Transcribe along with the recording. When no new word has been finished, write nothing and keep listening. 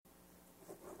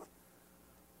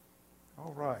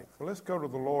Right. Well, let's go to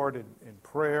the Lord in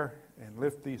prayer and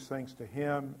lift these things to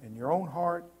Him in your own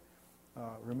heart.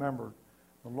 Remember,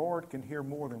 the Lord can hear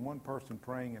more than one person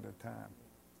praying at a time.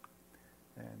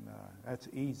 And that's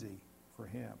easy for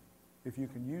Him. If you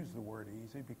can use the word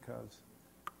easy, because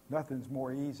nothing's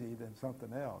more easy than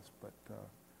something else. But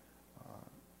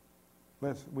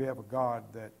we have a God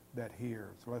that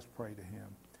hears. So let's pray to Him.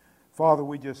 Father,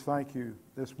 we just thank You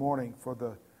this morning for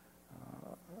the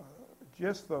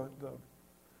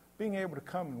being able to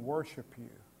come and worship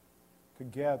You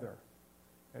together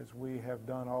as we have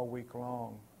done all week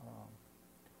long.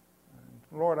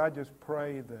 And Lord, I just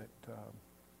pray that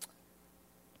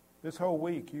this whole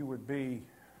week You would be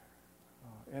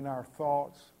in our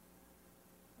thoughts,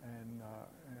 and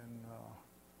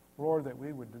Lord, that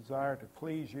we would desire to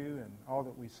please You in all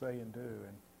that we say and do.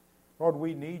 And Lord,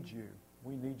 we need You.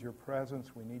 We need Your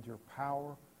presence. We need Your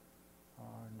power.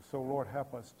 And so, Lord,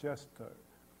 help us just to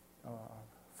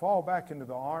fall back into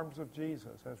the arms of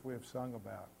Jesus, as we have sung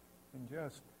about, and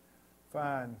just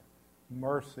find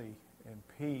mercy and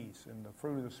peace and the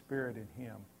fruit of the Spirit in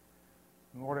Him.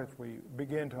 And Lord, as we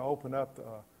begin to open up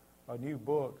a new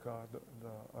book,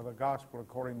 the Gospel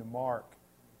according to Mark,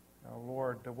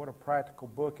 Lord, what a practical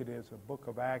book it is, a book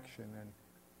of action,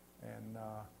 and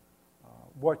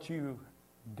what You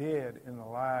did in the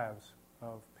lives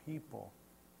of people,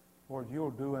 Lord,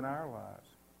 You'll do in our lives.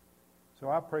 So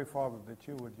I pray, Father, that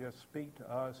You would just speak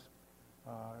to us,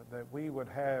 that we would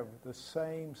have the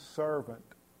same servant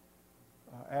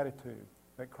attitude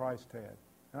that Christ had.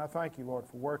 And I thank You, Lord,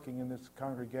 for working in this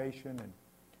congregation and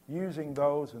using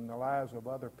those in the lives of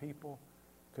other people.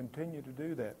 Continue to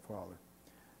do that, Father.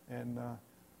 And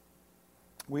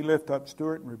we lift up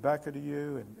Stuart and Rebecca to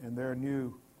You and their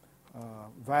new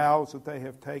vows that they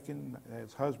have taken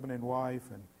as husband and wife.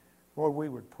 And Lord, we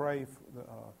would pray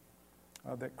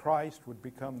that Christ would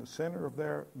become the center of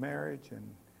their marriage.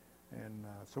 And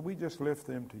so we just lift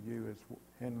them to You.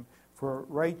 And for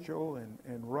Rachel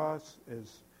and Russ,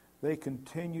 as they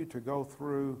continue to go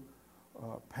through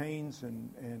pains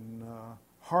and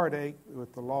heartache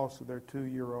with the loss of their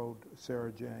 2-year-old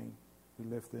Sarah Jane, we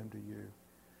lift them to You.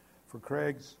 For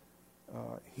Craig's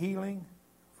healing,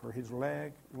 for his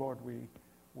leg, Lord,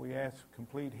 we ask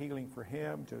complete healing for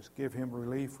him. Just give him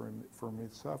relief from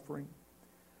his suffering.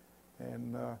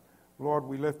 And Lord,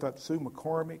 we lift up Sue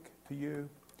McCormick to You.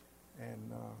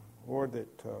 And Lord,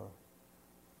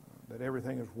 that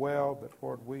everything is well. But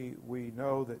Lord, we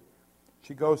know that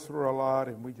she goes through a lot,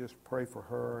 and we just pray for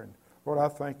her. And Lord, I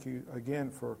thank You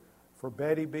again for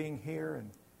Betty being here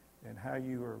and how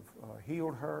You have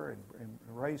healed her and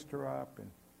raised her up.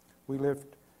 And we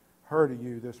lift her to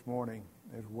You this morning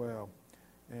as well.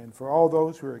 And for all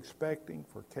those who are expecting,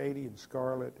 for Katie and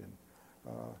Scarlett, and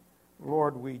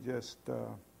Lord, we just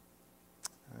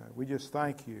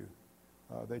thank You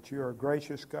that You are a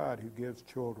gracious God who gives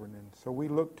children. And so we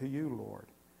look to You, Lord,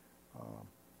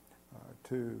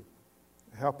 to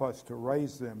help us to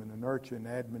raise them in the nurture and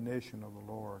admonition of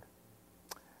the Lord.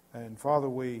 And Father,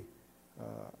 we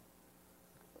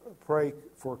pray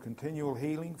for continual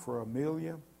healing for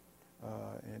Amelia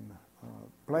and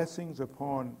blessings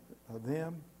upon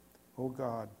them, oh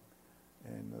God.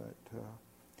 And that,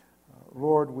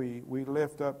 Lord, we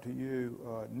lift up to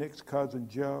You Nick's cousin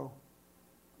Joe,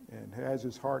 and has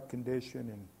his heart condition,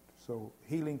 and so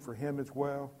healing for him as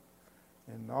well.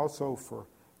 And also for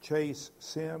Chase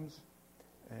Sims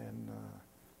and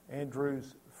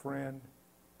Andrew's friend,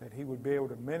 that he would be able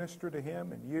to minister to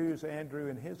him and use Andrew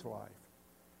in his life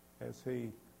as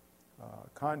he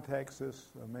contacts this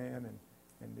man,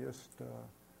 and just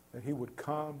that he would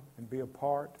come and be a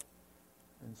part.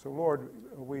 And so, Lord,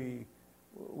 we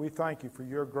thank You for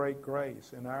Your great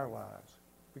grace in our lives,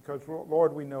 because,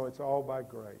 Lord, we know it's all by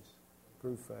grace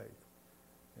through faith.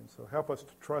 And so help us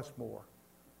to trust more.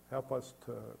 Help us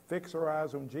to fix our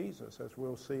eyes on Jesus, as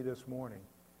we'll see this morning.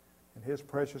 In His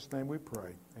precious name we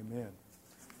pray. Amen.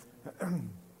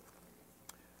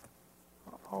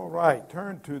 All right,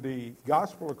 turn to the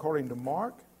Gospel according to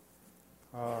Mark.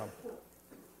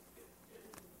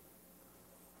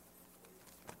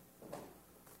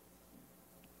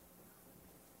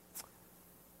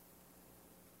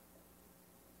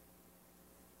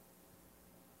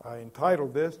 I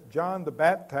entitled this, John the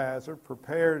Baptizer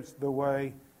Prepares the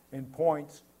Way and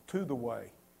Points to the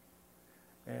Way.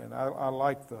 And I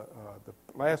like the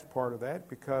last part of that,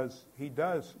 because he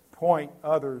does point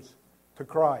others to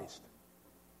Christ.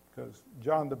 Because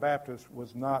John the Baptist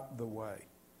was not the way.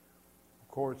 Of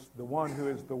course, the one who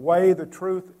is the way, the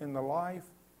truth, and the life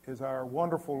is our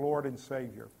wonderful Lord and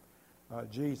Savior,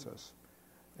 Jesus.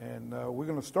 And we're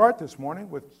going to start this morning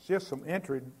with just some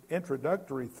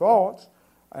introductory thoughts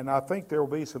And I think there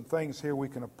will be some things here we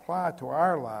can apply to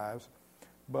our lives.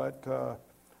 But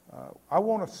I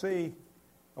want us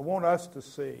to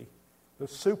see the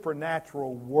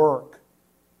supernatural work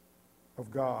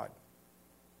of God.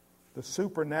 The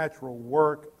supernatural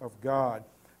work of God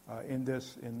in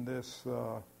this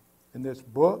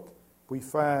book. We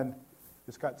find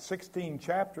it's got 16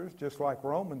 chapters, just like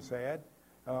Romans had.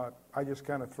 I just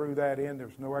kind of threw that in.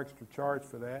 There's no extra charge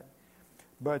for that.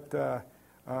 But there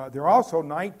are also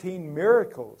 19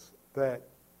 miracles that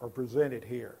are presented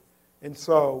here. And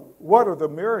so, what are the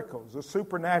miracles? The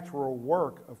supernatural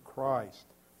work of Christ.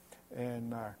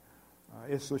 And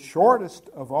it's the shortest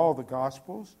of all the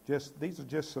Gospels. These are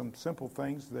just some simple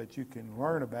things that you can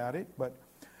learn about it. But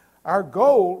our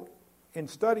goal in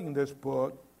studying this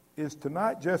book is to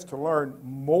not just to learn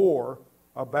more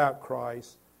about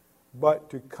Christ,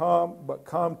 but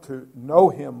come to know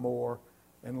Him more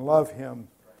and love Him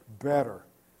better.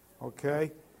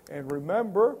 Okay? And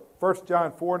remember, 1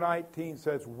 John 4:19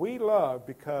 says, we love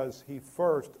because He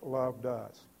first loved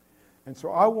us. And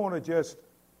so I want to just,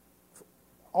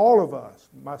 all of us,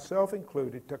 myself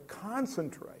included, to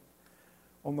concentrate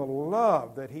on the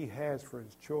love that He has for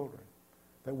His children,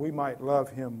 that we might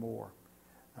love Him more.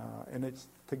 And it's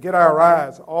to get our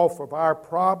eyes off of our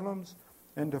problems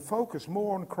and to focus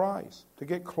more on Christ, to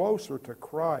get closer to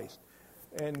Christ.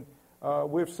 And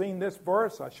we've seen this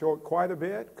verse. I show it quite a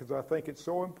bit because I think it's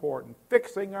so important.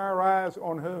 Fixing our eyes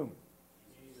on whom?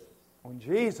 Jesus. On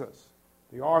Jesus,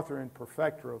 the author and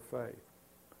perfecter of faith.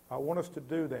 I want us to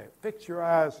do that. Fix your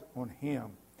eyes on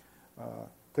Him,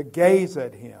 to gaze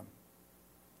at Him,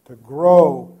 to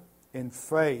grow in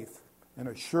faith and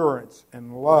assurance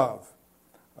and love.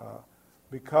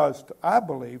 Because I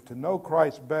believe to know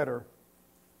Christ better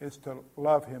is to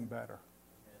love Him better.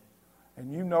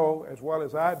 And you know as well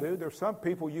as I do, there's some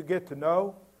people you get to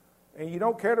know and you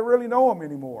don't care to really know them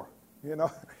anymore. You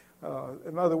know,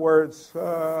 in other words,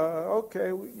 okay,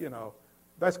 you know,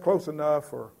 that's close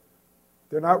enough, or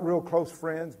they're not real close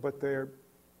friends, but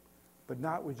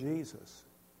not with Jesus.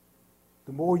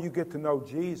 The more you get to know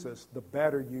Jesus, the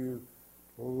better you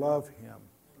love Him.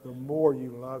 The more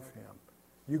you love Him.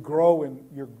 You grow and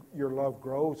your love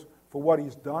grows for what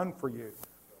He's done for you.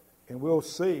 And we'll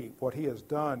see what He has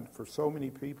done for so many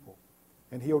people.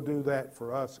 And He'll do that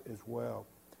for us as well.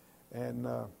 And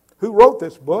who wrote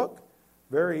this book?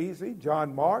 Very easy,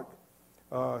 John Mark.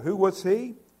 Who was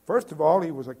he? First of all,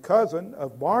 he was a cousin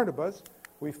of Barnabas.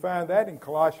 We find that in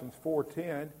Colossians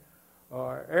 4:10.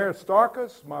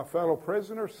 Aristarchus, my fellow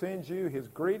prisoner, sends you his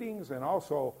greetings, and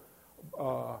also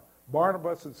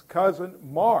Barnabas' cousin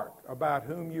Mark, about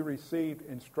whom you received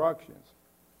instructions.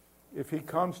 If he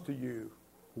comes to you,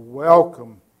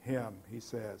 welcome him, he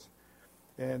says.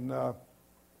 And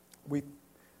we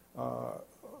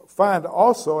find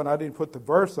also, and I didn't put the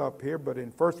verse up here, but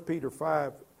in 1 Peter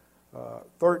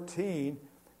 5:13,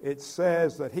 it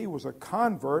says that he was a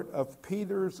convert of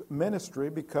Peter's ministry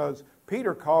because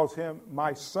Peter calls him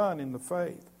my son in the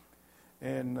faith.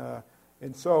 And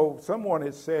so someone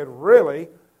has said, really,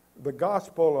 the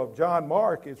Gospel of John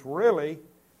Mark is really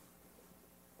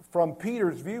from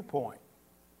Peter's viewpoint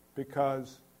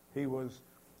because he was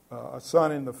a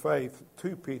son in the faith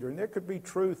to Peter. And there could be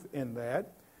truth in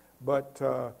that, but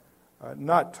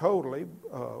not totally,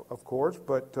 of course.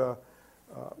 But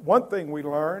one thing we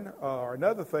learn, or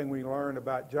another thing we learn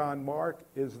about John Mark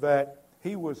is that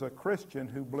he was a Christian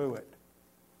who blew it.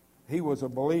 He was a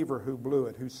believer who blew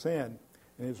it, who sinned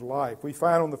in his life. We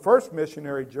find on the first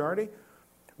missionary journey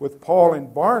with Paul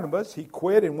and Barnabas, he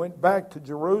quit and went back to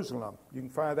Jerusalem. You can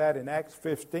find that in Acts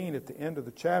 15 at the end of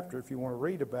the chapter if you want to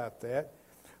read about that.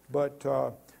 But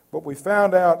we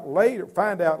find out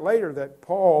later that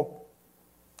Paul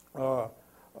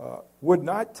would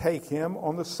not take him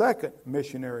on the second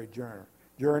missionary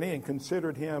journey and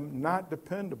considered him not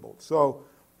dependable. So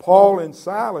Paul and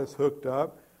Silas hooked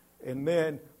up, and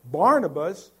then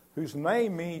Barnabas, whose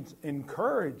name means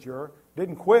encourager,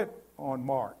 didn't quit on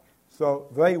Mark. So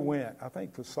they went, I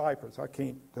think, to Cyprus. I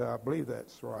believe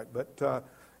that's right. But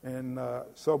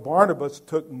so Barnabas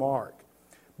took Mark.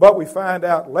 But we find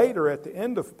out later at the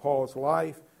end of Paul's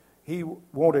life, he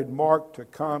wanted Mark to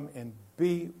come and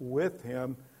be with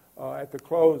him at the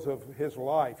close of his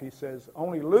life. He says,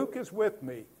 only Luke is with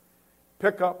me.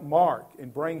 Pick up Mark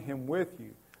and bring him with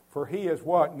you. For he is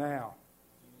what now?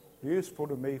 Useful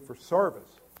to me for service.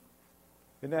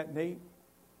 Isn't that neat?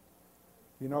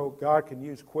 You know, God can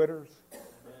use quitters.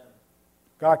 Amen.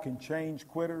 God can change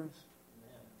quitters.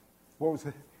 Amen. What was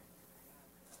it?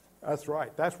 That's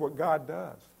right. That's what God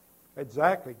does.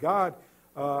 Exactly. God,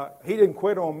 He didn't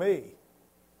quit on me.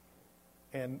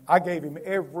 And I gave him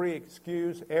every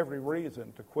excuse, every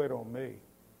reason to quit on me.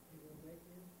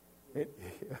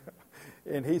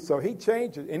 And he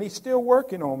changed it, and he's still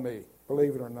working on me,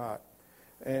 believe it or not.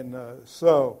 And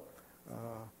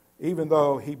even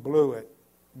though he blew it,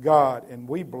 God, and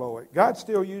we blow it, God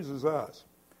still uses us.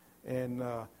 And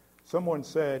someone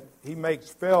said he makes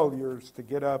failures to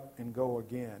get up and go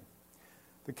again.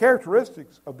 The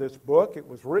characteristics of this book: it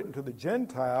was written to the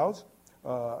Gentiles.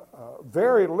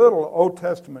 Very little Old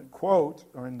Testament quotes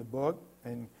are in the book,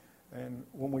 and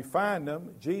when we find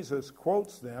them, Jesus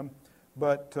quotes them.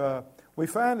 But we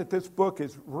find that this book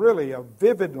is really a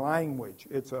vivid language.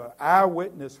 It's an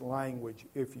eyewitness language,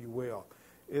 if you will.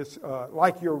 It's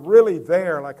like you're really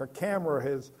there, like a camera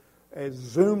has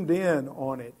zoomed in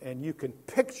on it, and you can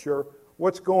picture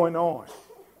what's going on.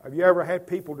 Have you ever had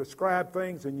people describe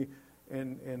things, and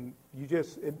you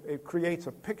just it creates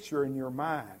a picture in your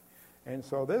mind? And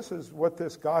so this is what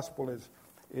this gospel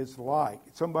is like.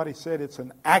 Somebody said it's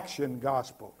an action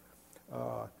gospel.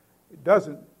 It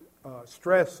doesn't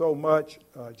stress so much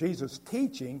Jesus'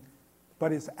 teaching,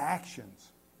 but his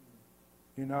actions.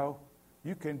 You know,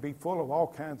 you can be full of all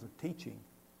kinds of teaching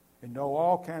and know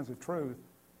all kinds of truth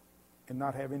and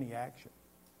not have any action.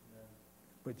 Yeah.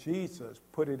 But Jesus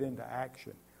put it into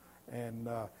action. And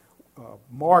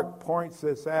Mark points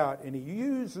this out, and he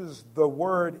uses the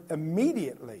word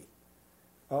immediately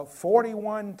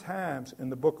 41 times in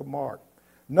the book of Mark.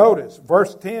 Notice,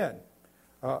 verse 10,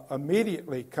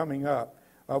 immediately coming up.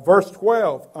 Verse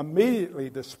 12, immediately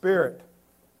the Spirit.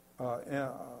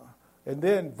 And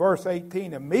then verse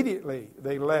 18, immediately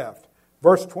they left.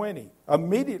 Verse 20,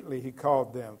 immediately he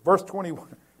called them. Verse 21,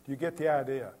 do you get the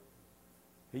idea?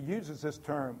 He uses this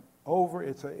term over.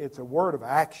 It's a word of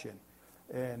action.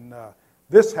 And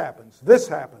this happens, this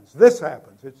happens, this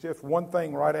happens. It's just one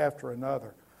thing right after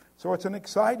another. So it's an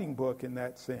exciting book in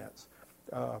that sense.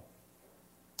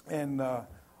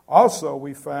 Also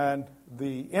we find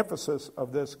the emphasis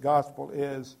of this gospel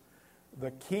is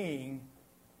the king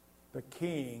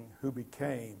who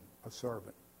became a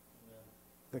servant.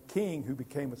 The king who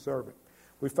became a servant.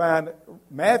 We find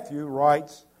Matthew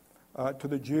writes to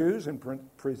the Jews and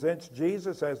presents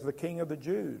Jesus as the King of the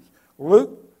Jews.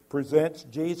 Luke presents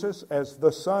Jesus as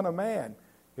the Son of Man,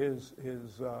 his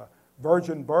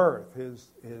virgin birth,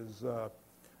 his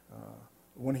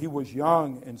when he was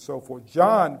young and so forth.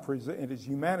 John presents his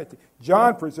humanity.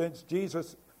 John presents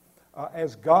Jesus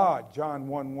as God. John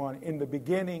 1:1. In the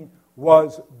beginning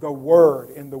was the Word,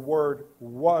 and the Word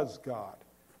was God.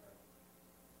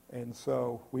 And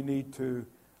so we need to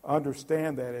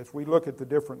understand that as we look at the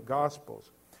different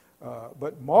Gospels.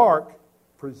 But Mark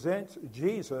presents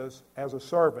Jesus as a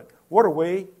servant. What are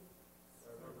we?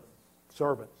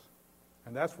 Servants.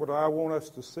 And that's what I want us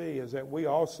to see, is that we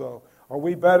also, are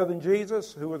we better than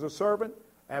Jesus, who was a servant?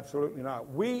 Absolutely not.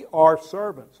 We are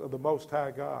servants of the Most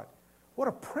High God. What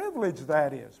a privilege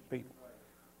that is, people.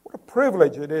 What a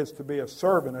privilege it is to be a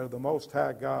servant of the Most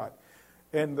High God.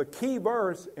 And the key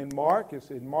verse in Mark is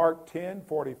in Mark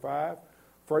 10:45.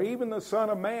 For even the Son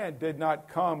of Man did not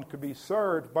come to be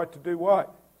served, but to do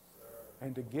what? Serve.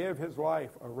 And to give his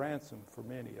life a ransom for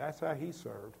many. That's how he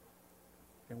served.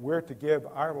 And we're to give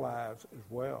our lives as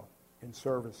well in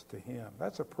service to him.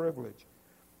 That's a privilege.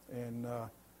 And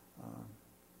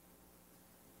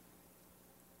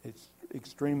it's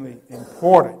extremely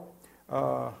important.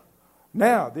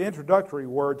 Now, the introductory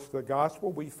words to the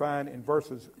gospel we find in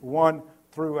verses 1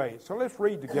 through 8. So let's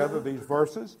read together these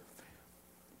verses,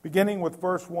 beginning with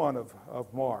verse 1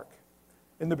 of Mark.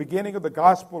 In the beginning of the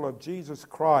gospel of Jesus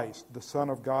Christ, the Son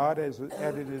of God, as it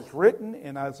is written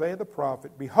in Isaiah the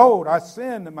prophet, Behold, I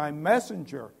send my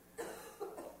messenger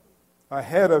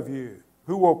ahead of you,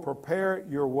 who will prepare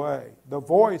your way. The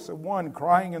voice of one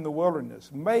crying in the wilderness,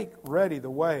 Make ready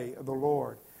the way of the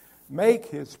Lord. Make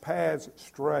his paths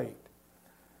straight.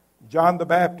 John the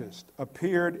Baptist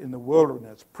appeared in the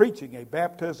wilderness, preaching a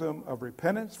baptism of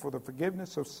repentance for the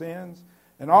forgiveness of sins,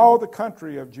 and all the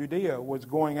country of Judea was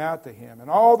going out to him, and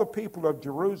all the people of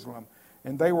Jerusalem,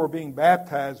 and they were being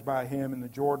baptized by him in the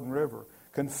Jordan River,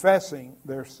 confessing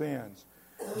their sins.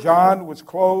 John was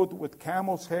clothed with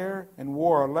camel's hair and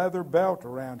wore a leather belt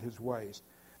around his waist,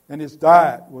 and his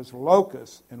diet was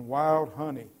locusts and wild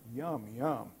honey. Yum,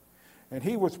 yum. And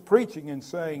he was preaching and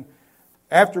saying,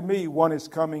 After me one is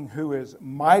coming who is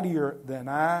mightier than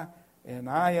I, and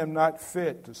I am not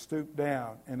fit to stoop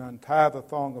down and untie the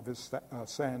thong of his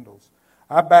sandals.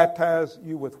 I baptize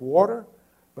you with water,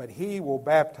 but he will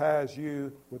baptize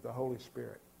you with the Holy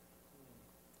Spirit.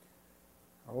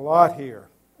 A lot here,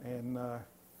 and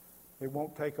it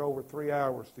won't take over 3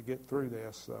 hours to get through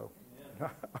this. So,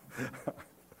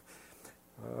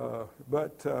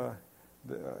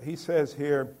 He says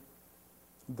here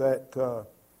that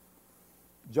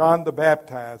John the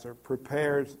Baptizer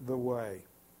prepares the way,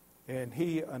 and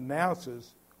he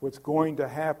announces what's going to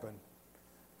happen,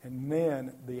 and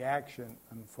then the action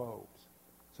unfolds.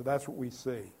 So that's what we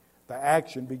see. The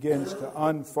action begins to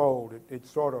unfold. It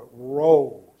sort of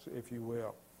rolls, if you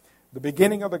will. The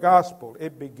beginning of the gospel,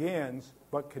 it begins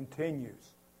but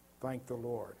continues. Thank the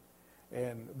Lord.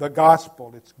 And the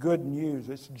gospel, it's good news.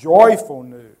 It's joyful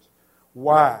news.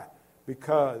 Why?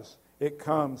 Because it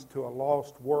comes to a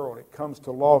lost world. It comes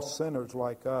to lost sinners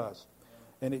like us.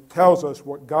 And it tells us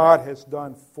what God has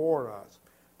done for us,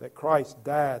 that Christ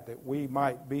died that we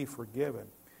might be forgiven,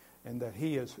 and that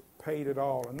He has paid it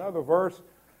all. Another verse,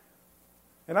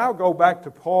 and I'll go back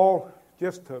to Paul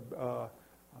just to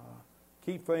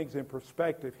keep things in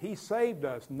perspective. He saved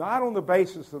us not on the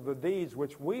basis of the deeds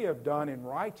which we have done in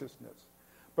righteousness,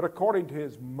 but according to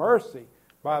His mercy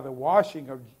by the washing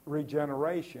of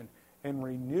regeneration and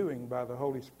renewing by the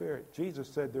Holy Spirit. Jesus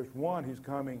said there's one who's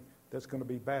coming that's going to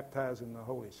be baptized in the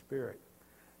Holy Spirit.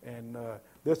 And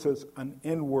this is an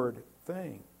inward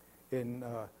thing. And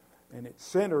it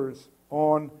centers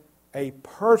on a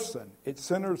person. It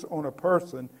centers on a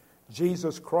person,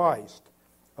 Jesus Christ,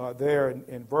 there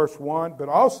in verse 1. But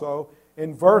also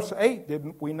in verse 8,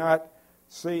 didn't we not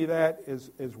see that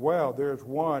as well? There's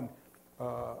one,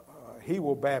 He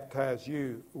will baptize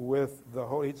you with the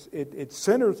Holy. It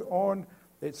centers on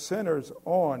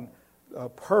a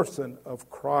person of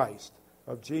Christ,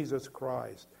 of Jesus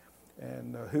Christ,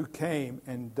 and who came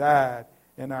and died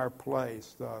in our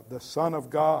place, the Son of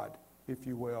God, if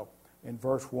you will, in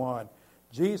verse 1.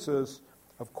 Jesus,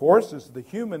 of course, is the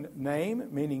human name,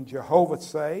 meaning Jehovah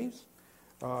saves.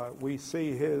 We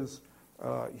see His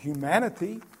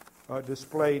humanity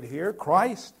displayed here.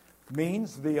 Christ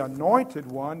means the anointed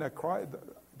one.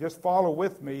 Just follow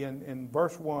with me in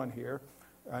verse 1 here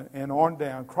and on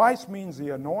down. Christ means the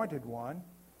anointed one.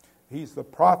 He's the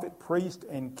prophet, priest,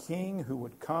 and king who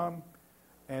would come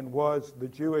and was the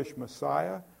Jewish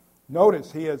Messiah.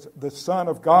 Notice He is the Son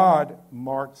of God,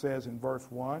 Mark says in verse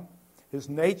 1. His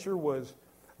nature was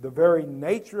the very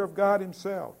nature of God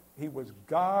Himself. He was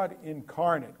God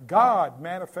incarnate, God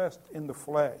manifest in the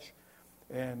flesh.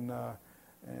 And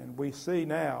we see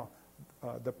now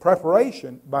the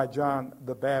preparation by John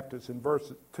the Baptist in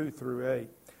verses 2 through 8.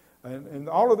 And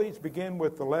all of these begin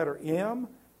with the letter M,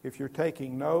 if you're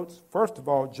taking notes. First of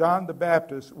all, John the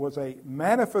Baptist was a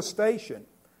manifestation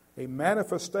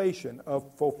of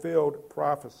fulfilled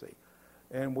prophecy.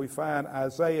 And we find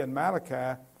Isaiah and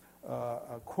Malachi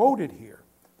quoted here.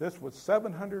 This was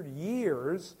 700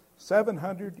 years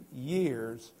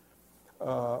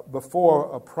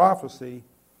before a prophecy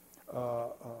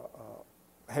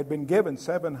had been given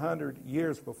 700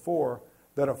 years before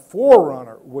that a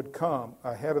forerunner would come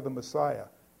ahead of the Messiah,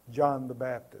 John the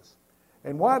Baptist.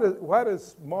 And why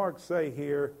does Mark say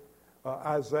here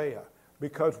Isaiah?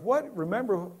 Because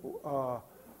remember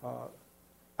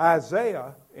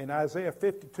Isaiah in Isaiah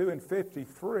 52 and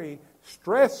 53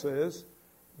 stresses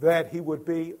that he would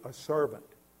be a servant.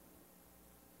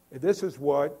 And this is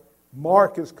what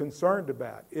Mark is concerned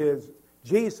about, is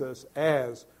Jesus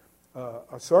as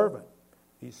a servant.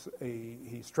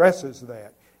 He stresses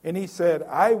that. And he said,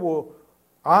 I,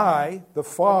 the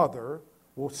Father,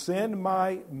 will send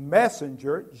my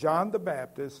messenger, John the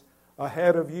Baptist,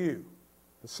 ahead of you,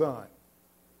 the Son.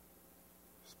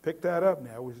 Let's pick that up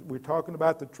now. We're talking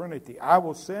about the Trinity. I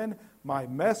will send my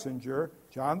messenger,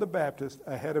 John the Baptist,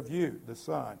 ahead of you, the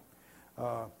Son.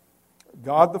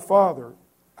 God the Father,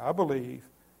 I believe,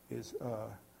 is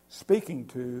speaking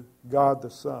to God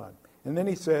the Son. And then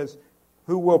he says,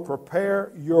 who will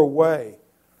prepare your way.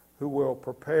 Who will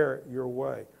prepare your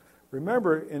way.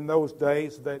 Remember in those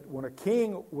days that when a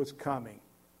king was coming,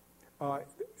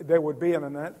 there would be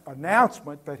an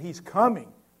announcement that he's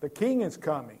coming. The king is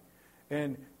coming.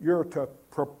 And you're to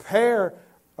prepare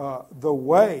the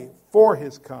way for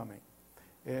his coming.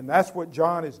 And that's what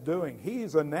John is doing. He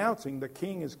is announcing the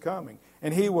king is coming.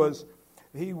 And he was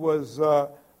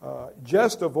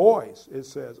just a voice, it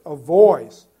says, a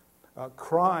voice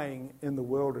crying in the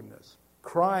wilderness,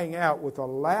 crying out with a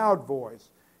loud voice,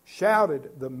 shouted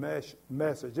the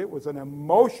message. It was an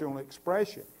emotional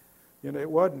expression. You know, it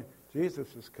wasn't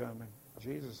Jesus is coming,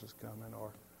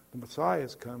 or the Messiah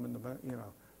is coming.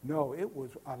 No, it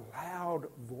was a loud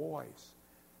voice.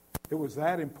 It was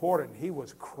that important. He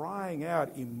was crying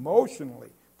out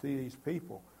emotionally to these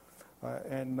people.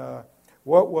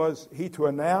 What was he to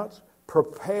announce?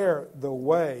 Prepare the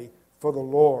way for the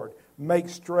Lord. Make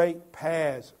straight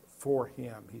paths for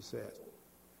Him, he says.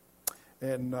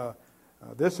 And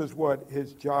This is what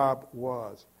his job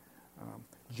was.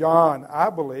 John, I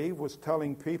believe, was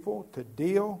telling people to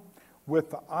deal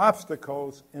with the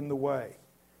obstacles in the way.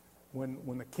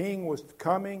 When the king was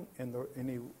coming and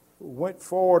he went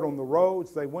forward on the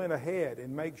roads, they went ahead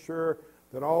and make sure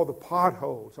that all the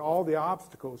potholes, all the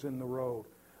obstacles in the road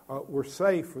were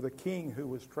safe for the king who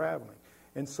was traveling.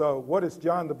 And so what is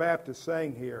John the Baptist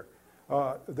saying here?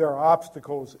 There are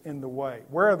obstacles in the way.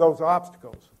 Where are those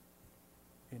obstacles?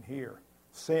 In here.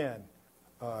 Sin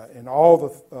and all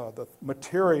the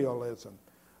materialism,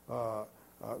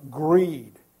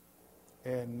 greed.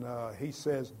 And he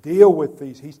says, deal with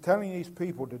these. He's telling these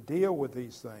people to deal with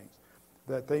these things,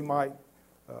 that they might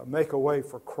make a way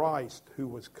for Christ who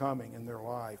was coming in their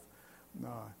life.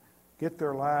 Get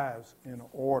their lives in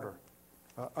order.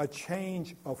 A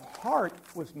change of heart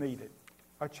was needed.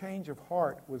 A change of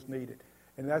heart was needed.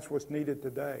 And that's what's needed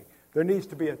today. There needs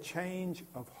to be a change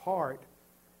of heart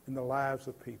in the lives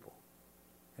of people.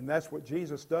 And that's what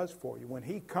Jesus does for you. When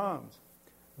he comes,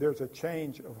 there's a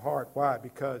change of heart. Why?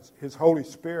 Because his Holy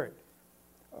Spirit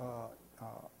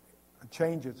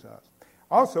changes us.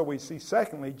 Also, we see,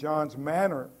 secondly, John's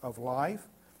manner of life.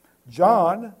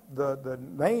 John, the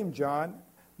name John,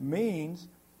 means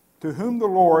to whom the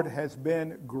Lord has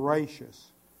been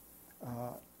gracious.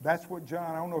 That's what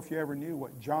John, I don't know if you ever knew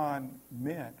what John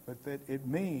meant, but that it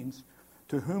means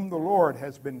to whom the Lord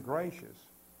has been gracious.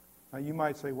 Now you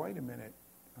might say, wait a minute,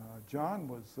 John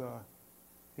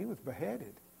he was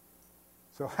beheaded.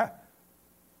 So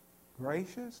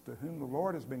gracious, to whom the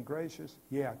Lord has been gracious?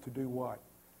 Yeah, to do what?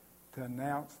 To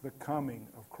announce the coming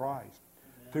of Christ.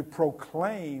 Amen. To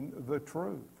proclaim the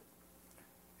truth.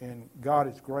 And God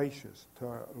is gracious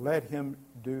to let him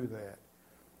do that.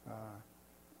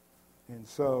 And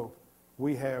so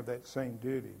we have that same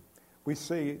duty. We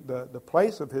see the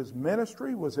place of his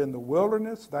ministry was in the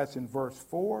wilderness. That's in verse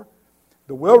 4.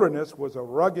 The wilderness was a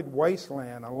rugged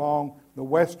wasteland along the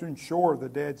western shore of the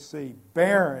Dead Sea.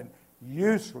 Barren,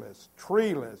 useless,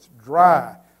 treeless,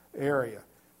 dry area.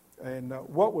 And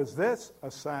what was this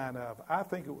a sign of? I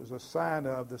think it was a sign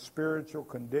of the spiritual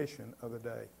condition of the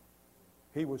day.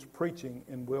 He was preaching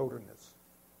in wilderness.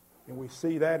 And we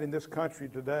see that in this country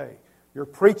today. You're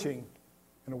preaching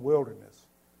in a wilderness.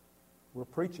 We're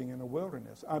preaching in a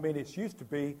wilderness. I mean, it used to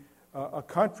be a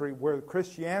country where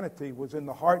Christianity was in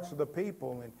the hearts of the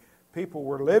people and people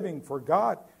were living for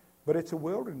God, but it's a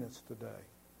wilderness today.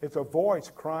 It's a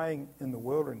voice crying in the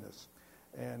wilderness.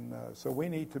 And so we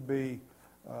need to be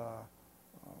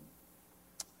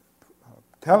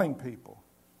telling people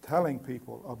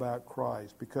about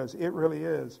Christ, because it really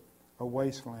is a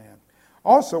wasteland.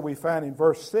 Also, we find in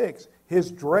verse 6, his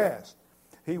dress.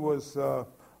 He was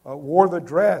wore the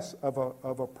dress of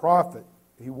a prophet.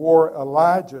 He wore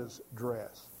Elijah's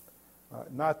dress,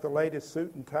 not the latest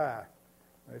suit and tie,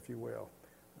 if you will.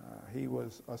 He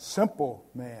was a simple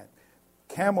man,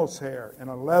 camel's hair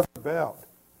and a leather belt.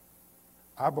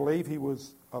 I believe he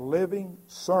was a living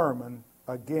sermon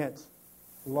against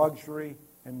luxury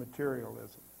and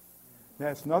materialism.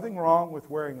 There's nothing wrong with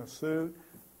wearing a suit,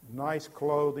 nice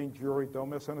clothing, jewelry. Don't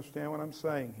misunderstand what I'm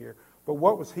saying here. But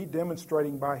what was he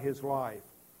demonstrating by his life?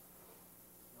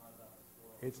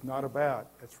 It's not about,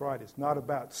 that's right, it's not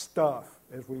about stuff,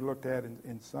 as we looked at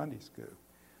in Sunday school.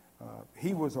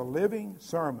 He was a living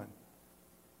sermon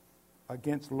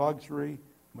against luxury,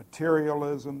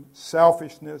 materialism,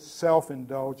 selfishness,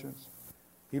 self-indulgence.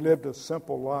 He lived a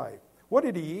simple life. What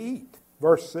did he eat?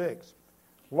 Verse 6,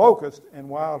 locust and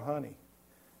wild honey.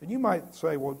 And you might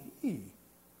say, well,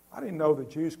 I didn't know the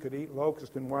Jews could eat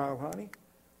locust and wild honey.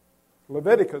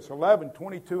 Leviticus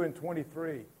 11:22 and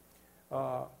 23.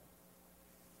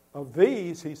 Of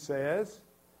these, he says,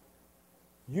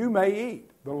 you may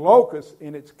eat the locust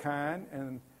in its kind,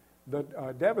 and the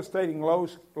devastating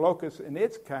locust in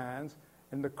its kinds,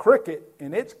 and the cricket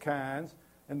in its kinds,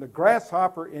 and the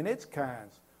grasshopper in its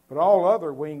kinds. But all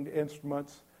other winged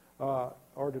instruments are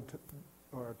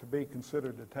to be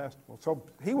considered detestable. So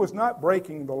he was not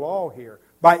breaking the law here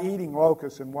by eating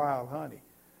locusts and wild honey.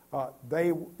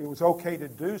 It was okay to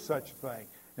do such a thing.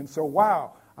 And so,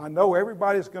 wow, I know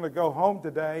everybody's going to go home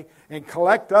today and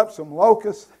collect up some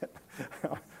locusts.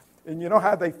 And you know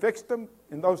how they fixed them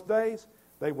in those days?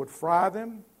 They would fry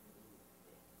them.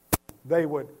 They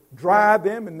would dry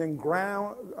them and then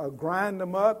grind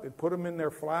them up and put them in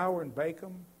their flour and bake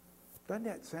them. Doesn't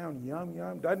that sound yum?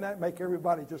 Doesn't that make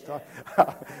everybody just talk?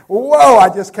 Whoa, I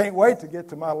just can't wait to get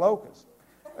to my locusts.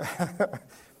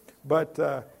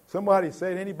 But somebody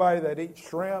said anybody that eats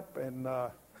shrimp and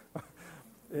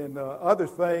other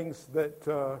things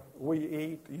that we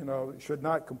eat, should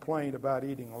not complain about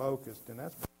eating locust. And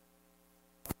that's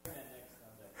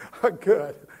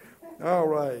Good. All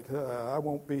right. I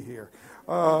won't be here.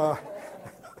 All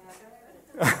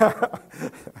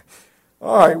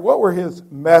right. What were his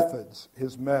methods?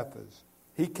 His methods.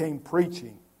 He came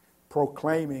preaching,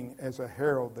 proclaiming as a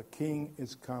herald, the King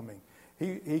is coming.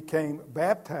 He came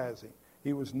baptizing.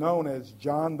 He was known as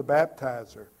John the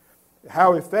Baptizer.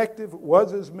 How effective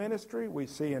was his ministry? We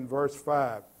see in verse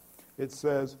 5. It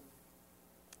says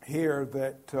here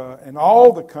that and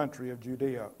all the country of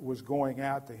Judea was going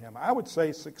out to him. I would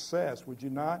say success, would you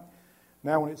not?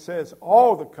 Now, when it says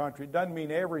all the country, it doesn't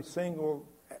mean every single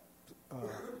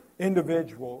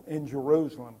individual in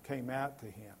Jerusalem came out to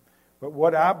him. But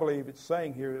what I believe it's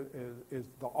saying here is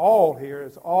the all here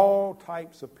is all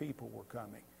types of people were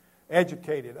coming.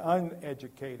 Educated,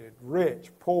 uneducated,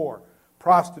 rich, poor,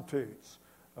 prostitutes,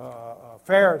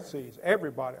 Pharisees,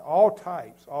 everybody, all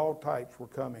types were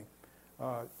coming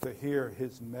to hear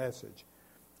his message.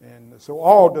 And so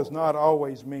all does not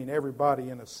always mean everybody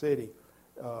in a city.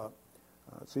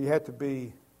 So you have to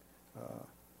be,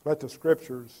 let the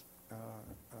Scriptures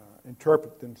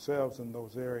interpret themselves in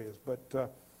those areas.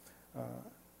 But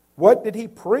what did he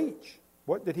preach?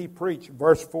 What did he preach?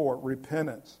 Verse 4,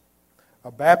 repentance.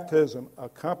 A baptism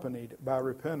accompanied by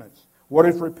repentance. What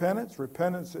is repentance?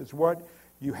 Repentance is what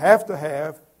you have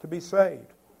to be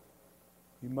saved.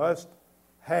 You must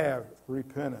have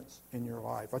repentance in your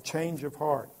life, a change of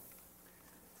heart.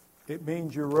 It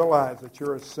means you realize that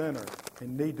you're a sinner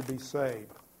and need to be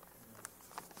saved,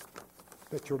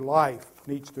 that your life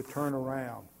needs to turn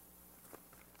around.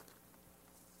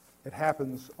 It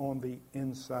happens on the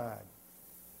inside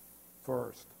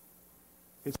first.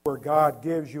 It's where God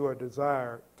gives you a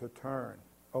desire to turn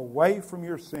away from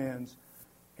your sins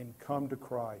and come to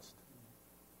Christ.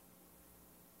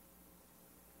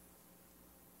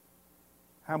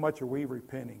 How much are we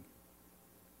repenting?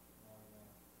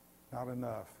 Not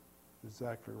enough.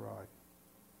 Exactly right.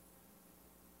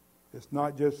 It's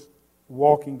not just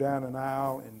walking down an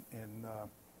aisle and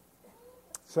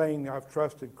saying I've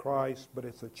trusted Christ, but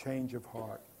it's a change of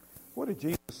heart. What did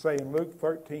Jesus say in Luke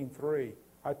 13:3?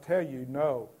 I tell you,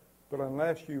 no, but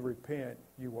unless you repent,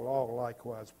 you will all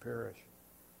likewise perish.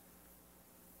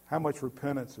 How much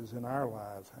repentance is in our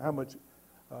lives? How much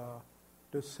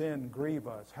does sin grieve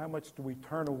us? How much do we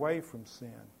turn away from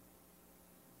sin?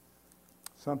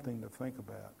 Something to think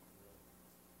about.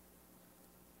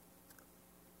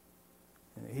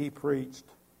 And he preached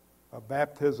a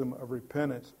baptism of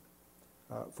repentance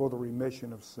for the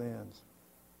remission of sins.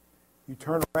 You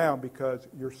turn around because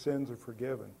your sins are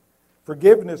forgiven.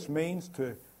 Forgiveness means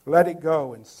to let it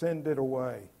go and send it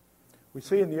away. We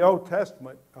see in the Old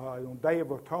Testament, on Day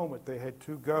of Atonement, they had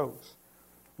 2 goats.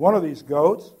 One of these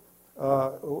goats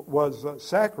was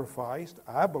sacrificed,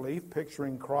 I believe,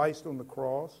 picturing Christ on the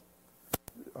cross,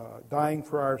 dying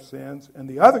for our sins. And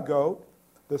the other goat,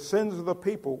 the sins of the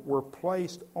people were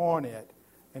placed on it,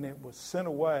 and it was sent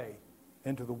away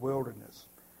into the wilderness.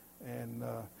 And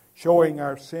showing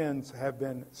our sins have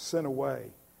been sent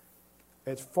away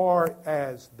as far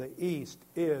as the east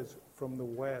is from the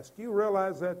west. Do you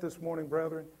realize that this morning,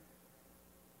 brethren?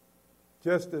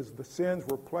 Just as the sins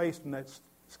were placed in that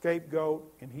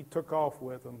scapegoat and he took off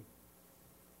with them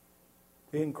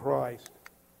in Christ.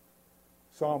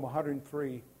 Psalm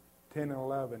 103, 10 and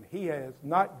 11. He has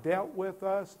not dealt with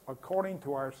us according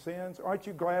to our sins. Aren't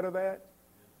you glad of that?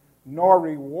 Nor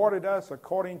rewarded us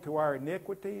according to our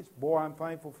iniquities. Boy, I'm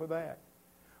thankful for that.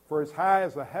 For as high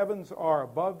as the heavens are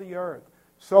above the earth,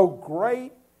 so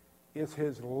great is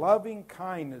his loving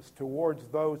kindness towards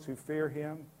those who fear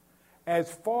him.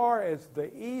 As far as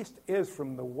the east is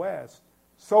from the west,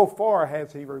 so far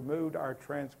has he removed our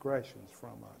transgressions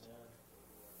from us.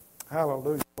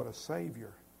 Hallelujah, what a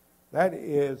Savior. That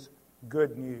is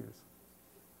good news.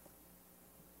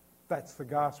 That's the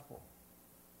gospel.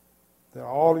 That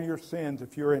all of your sins,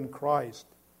 if you're in Christ,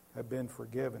 have been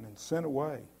forgiven and sent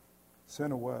away.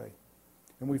 Sent away.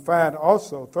 And we find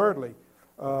also, thirdly,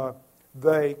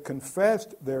 they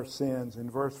confessed their sins in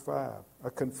verse 5.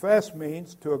 A confess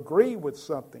means to agree with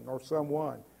something or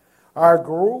someone. I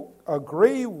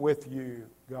agree with you,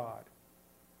 God.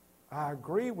 I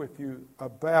agree with you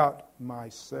about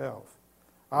myself.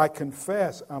 I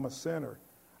confess I'm a sinner.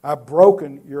 I've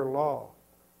broken your law.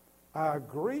 I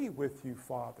agree with you,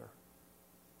 Father.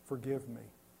 Forgive me.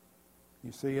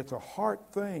 You see, it's a heart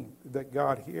thing that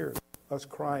God hears, us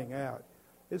crying out.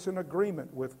 It's an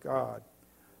agreement with God.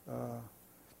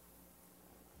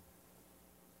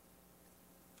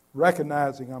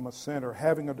 Recognizing I'm a sinner,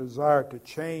 having a desire to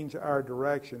change our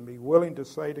direction, be willing to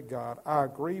say to God, I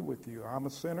agree with you. I'm a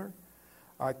sinner.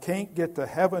 I can't get to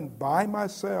heaven by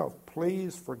myself.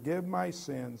 Please forgive my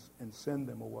sins and send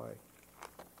them away.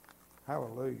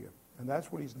 Hallelujah. And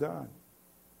that's what he's done.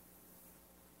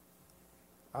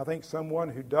 I think someone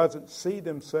who doesn't see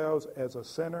themselves as a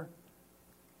sinner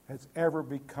has ever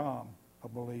become a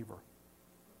believer.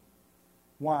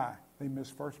 Why? They miss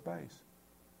first base.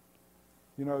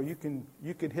 You know, you can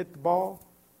hit the ball,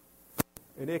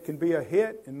 and it can be a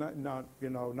hit, and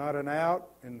not an out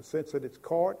in the sense that it's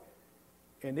caught,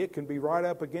 and it can be right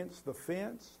up against the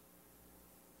fence,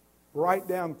 right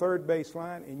down third base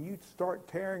line, and you start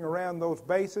tearing around those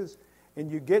bases,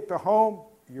 and you get to home,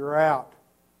 you're out.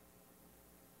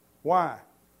 Why?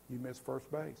 You miss first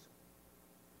base.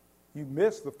 You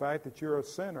miss the fact that you're a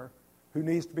sinner who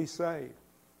needs to be saved.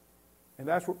 And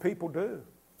that's what people do.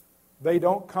 They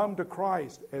don't come to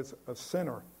Christ as a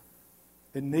sinner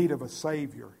in need of a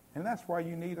Savior. And that's why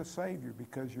you need a Savior,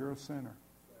 because you're a sinner.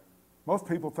 Most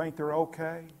people think they're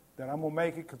okay, that I'm going to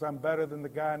make it because I'm better than the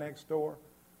guy next door.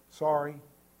 Sorry,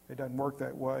 it doesn't work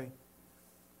that way.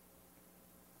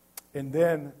 And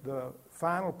then the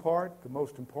final part, the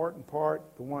most important part,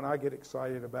 the one I get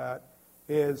excited about,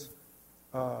 is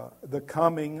the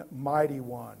coming mighty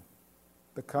one.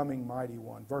 The coming mighty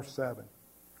one. Verse 7.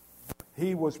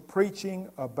 He was preaching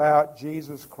about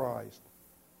Jesus Christ.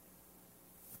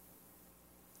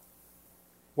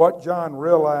 What John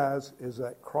realized is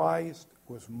that Christ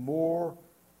was more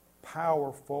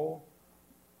powerful.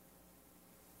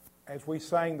 As we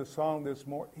sang the song this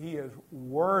morning, he is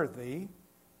worthy.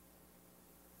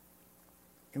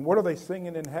 And what are they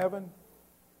singing in heaven?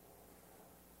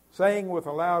 Saying with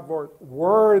a loud voice,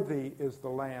 worthy is the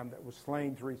Lamb that was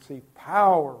slain to receive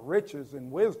power, riches,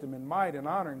 and wisdom, and might, and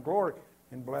honor, and glory,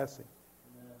 and blessing.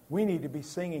 Amen. We need to be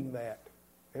singing that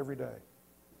every day.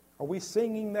 Are we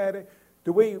singing that?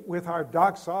 Do we, with our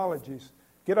doxologies,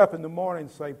 get up in the morning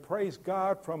and say, praise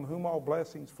God from whom all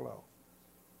blessings flow?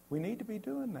 We need to be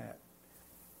doing that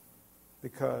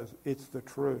because it's the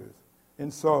truth.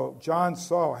 And so John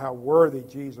saw how worthy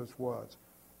Jesus was,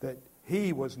 that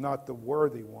he was not the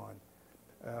worthy one,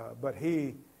 but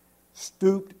he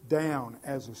stooped down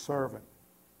as a servant.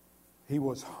 He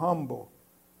was humble.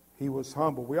 He was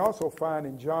humble. We also find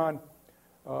in John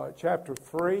chapter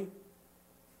 3,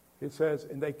 it says,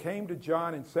 and they came to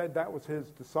John and said, that was his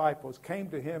disciples, came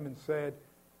to him and said,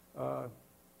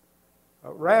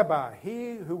 Rabbi,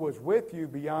 he who was with you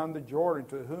beyond the Jordan,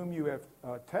 to whom you have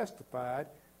testified,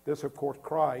 this of course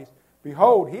Christ,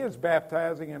 behold, he is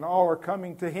baptizing and all are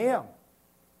coming to him.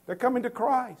 They're coming to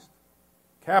Christ.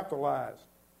 Capitalized.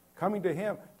 Coming to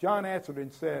him. John answered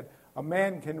and said, a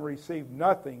man can receive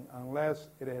nothing unless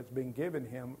it has been given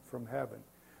him from heaven.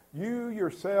 You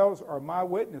yourselves are my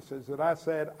witnesses that I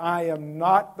said, I am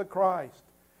not the Christ,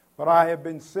 but I have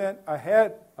been sent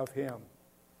ahead of him.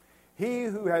 He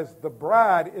who has the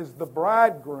bride is the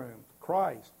bridegroom,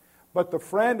 Christ. But the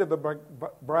friend of the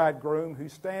bridegroom who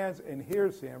stands and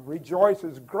hears him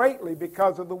rejoices greatly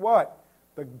because of the what?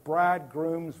 The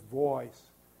bridegroom's voice.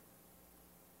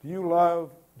 Do you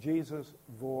love Jesus'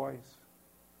 voice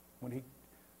when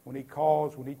he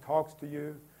calls, when he talks to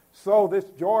you? So this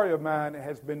joy of mine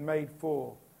has been made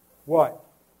full. What?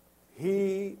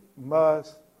 He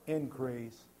must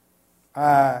increase,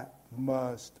 I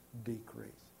must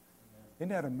decrease. Isn't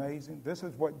that amazing? This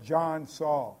is what John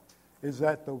saw, is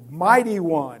that the mighty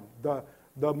one,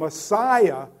 the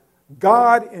Messiah,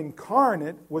 God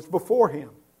incarnate, was before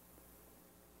him.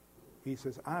 He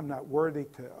says, I'm not worthy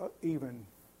to even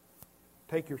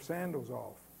take your sandals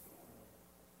off.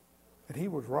 And he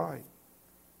was right.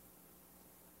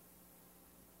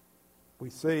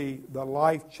 We see the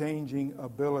life-changing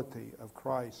ability of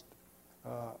Christ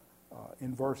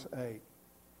in verse 8.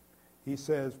 He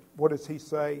says, what does he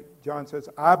say? John says,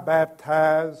 I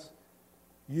baptize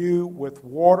you with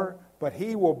water, but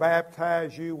he will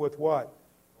baptize you with what?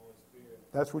 Holy Spirit.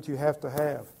 That's what you have to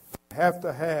have. You have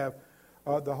to have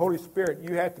the Holy Spirit.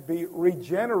 You have to be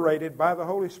regenerated by the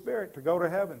Holy Spirit to go to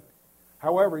heaven.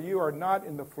 However, you are not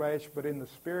in the flesh, but in the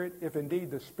Spirit, if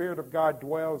indeed the Spirit of God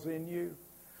dwells in you.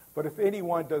 But if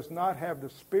anyone does not have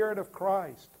the Spirit of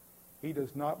Christ, he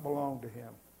does not belong to him.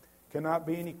 Cannot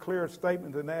be any clearer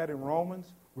statement than that in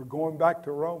Romans. We're going back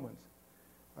to Romans.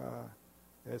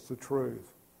 That's the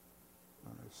truth.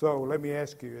 So let me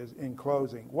ask you, in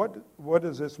closing, what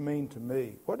does this mean to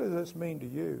me? What does this mean to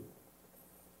you?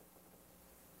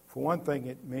 For one thing,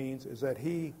 it means is that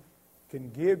he can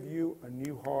give you a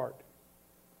new heart.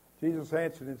 Jesus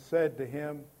answered and said to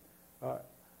him,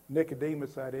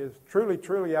 Nicodemus, that is, truly,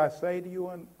 truly, I say to you,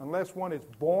 unless one is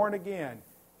born again,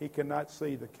 he cannot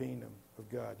see the kingdom of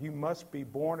God. You must be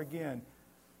born again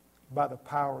by the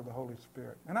power of the Holy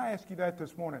Spirit. And I ask you that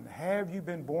this morning. Have you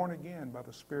been born again by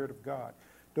the Spirit of God?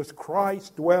 Does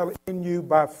Christ dwell in you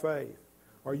by faith?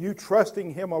 Are you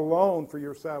trusting Him alone for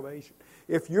your salvation?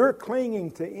 If you're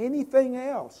clinging to anything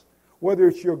else, whether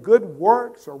it's your good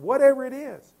works or whatever it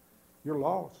is, you're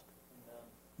lost.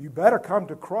 You better come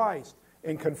to Christ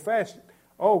and confess,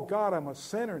 oh God, I'm a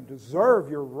sinner and deserve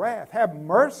your wrath. Have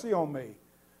mercy on me.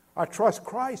 I trust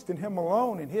Christ and Him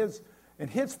alone and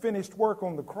His finished work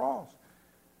on the cross.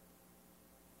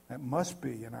 That must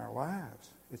be in our lives.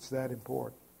 It's that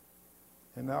important.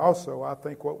 And also, I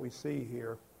think what we see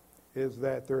here is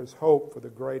that there is hope for the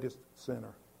greatest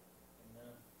sinner.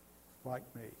 Amen. Like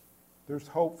me. There's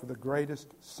hope for the greatest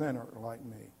sinner like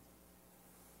me.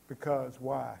 Because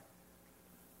why?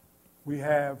 We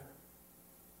have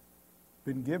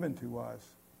been given to us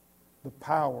the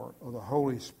power of the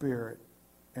Holy Spirit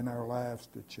in our lives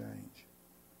to change.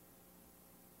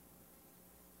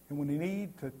 And we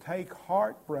need to take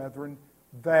heart, brethren,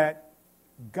 that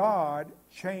God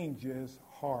changes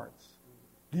hearts.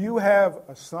 Do you have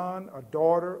a son, a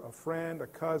daughter, a friend, a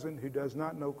cousin who does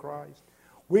not know Christ?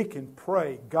 We can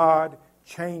pray, God,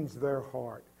 change their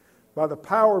heart. By the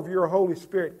power of your Holy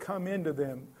Spirit, come into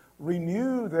them,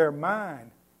 renew their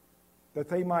mind, that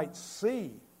they might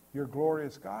see your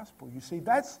glorious gospel. You see,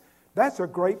 that's a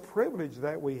great privilege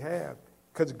that we have,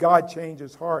 because God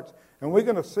changes hearts. And we're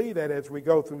going to see that as we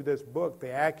go through this book,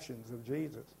 the actions of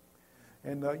Jesus.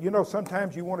 And,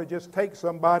 sometimes you want to just take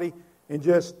somebody and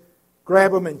just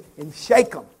grab them and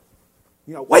shake them.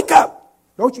 Wake up!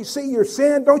 Don't you see your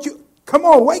sin? Don't you? Come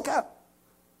on, wake up!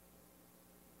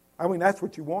 I mean, that's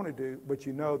what you want to do, but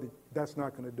you know that that's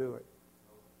not going to do it.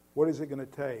 What is it going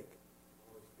to take?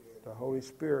 The Holy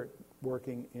Spirit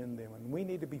working in them. And we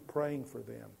need to be praying for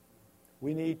them.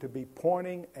 We need to be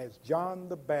pointing as John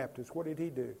the Baptist. What did he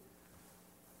do?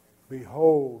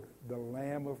 Behold, the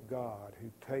Lamb of God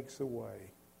who takes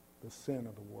away the sin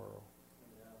of the world.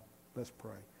 Let's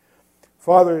pray.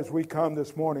 Father, as we come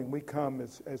this morning, we come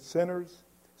as sinners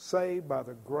saved by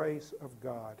the grace of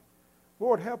God.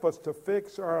 Lord, help us to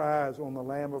fix our eyes on the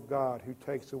Lamb of God who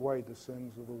takes away the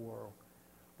sins of the world.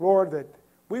 Lord, that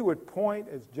we would point,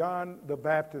 as John the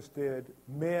Baptist did,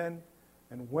 men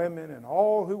and women and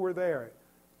all who were there,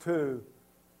 to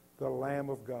the Lamb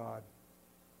of God.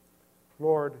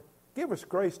 Lord, give us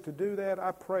grace to do that.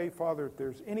 I pray, Father, if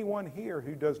there's anyone here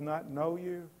who does not know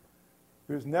you,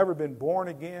 who's never been born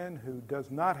again, who does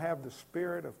not have the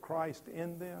Spirit of Christ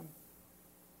in them,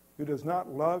 who does not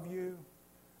love you,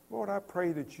 Lord, I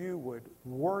pray that you would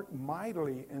work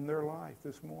mightily in their life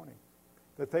this morning,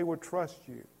 that they would trust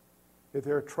you, if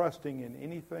they're trusting in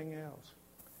anything else.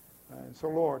 And so,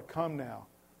 Lord, come now.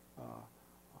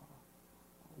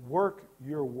 Work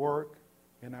your work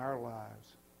in our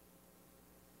lives.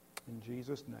 In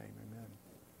Jesus' name, amen.